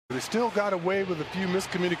They still got away with a few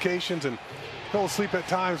miscommunications and fell asleep at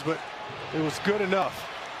times, but it was good enough.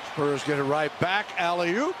 Spurs get it right back.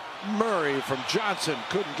 Alley-oop. Murray from Johnson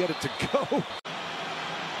couldn't get it to go.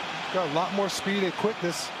 Got a lot more speed and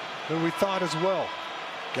quickness than we thought as well.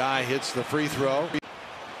 Guy hits the free throw,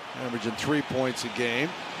 averaging 3 points a game,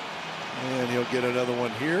 and he'll get another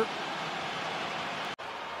one here.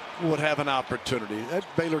 Would have an opportunity. That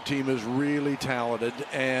Baylor team is really talented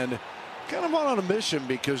and kind of on a mission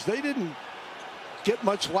because they didn't get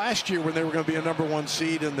much last year when they were going to be a #1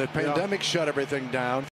 seed and the pandemic shut everything down.